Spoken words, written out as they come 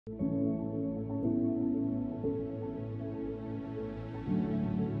It's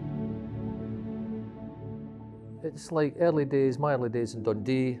like early days, my early days in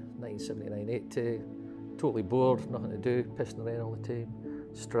Dundee, 1979-80, totally bored, nothing to do, pissing around all the time,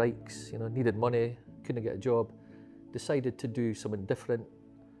 strikes, you know, needed money, couldn't get a job. Decided to do something different,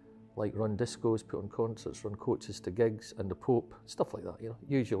 like run discos, put on concerts, run coaches to gigs, and the Pope, stuff like that, you know,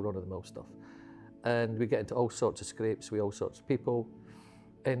 usual run-of-the-mill stuff. And we get into all sorts of scrapes with all sorts of people,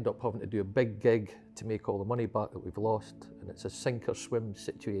 end up having to do a big gig to make all the money back that we've lost, and it's a sink-or-swim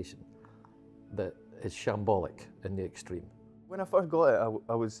situation that is shambolic in the extreme. When I first got it,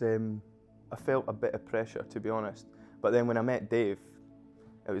 I felt a bit of pressure, to be honest. But then when I met Dave,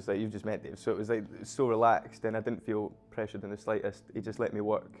 it was like, you've just met Dave, so it was like so relaxed, and I didn't feel pressured in the slightest. He just let me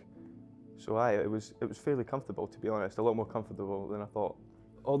work. So it was fairly comfortable, to be honest, a lot more comfortable than I thought.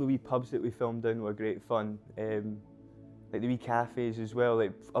 All the wee pubs that we filmed in were great fun. Like the wee cafes as well.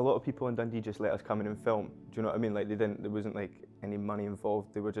 Like a lot of people in Dundee just let us come in and film. Do you know what I mean? Like there wasn't like any money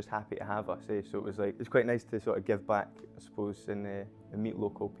involved. They were just happy to have us. So it was like, it's quite nice to sort of give back, I suppose, and meet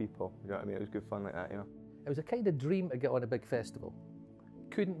local people. You know what I mean? It was good fun like that, you know. It was a kind of dream to get on a big festival.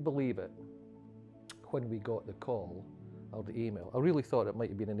 Couldn't believe it when we got the call or the email. I really thought it might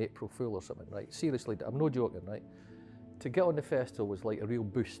have been an April Fool or something, right? Seriously, I'm no joking, right? To get on the festival was like a real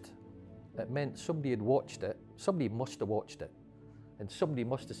boost. It meant somebody had watched it, somebody must have watched it, and somebody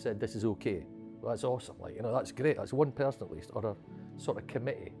must have said, this is okay. Well, that's awesome, like, you know, that's great, that's one person at least, or a sort of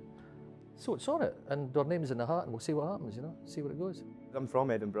committee. So it's on it, and our name's in the hat, and we'll see what happens, you know, see where it goes. I'm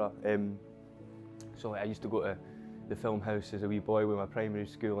from Edinburgh, so like, I used to go to the film house as a wee boy with my primary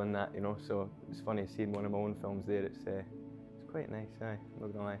school and that, you know, so it's funny seeing one of my own films there. It's quite nice, I'm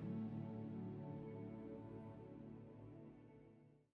not gonna lie.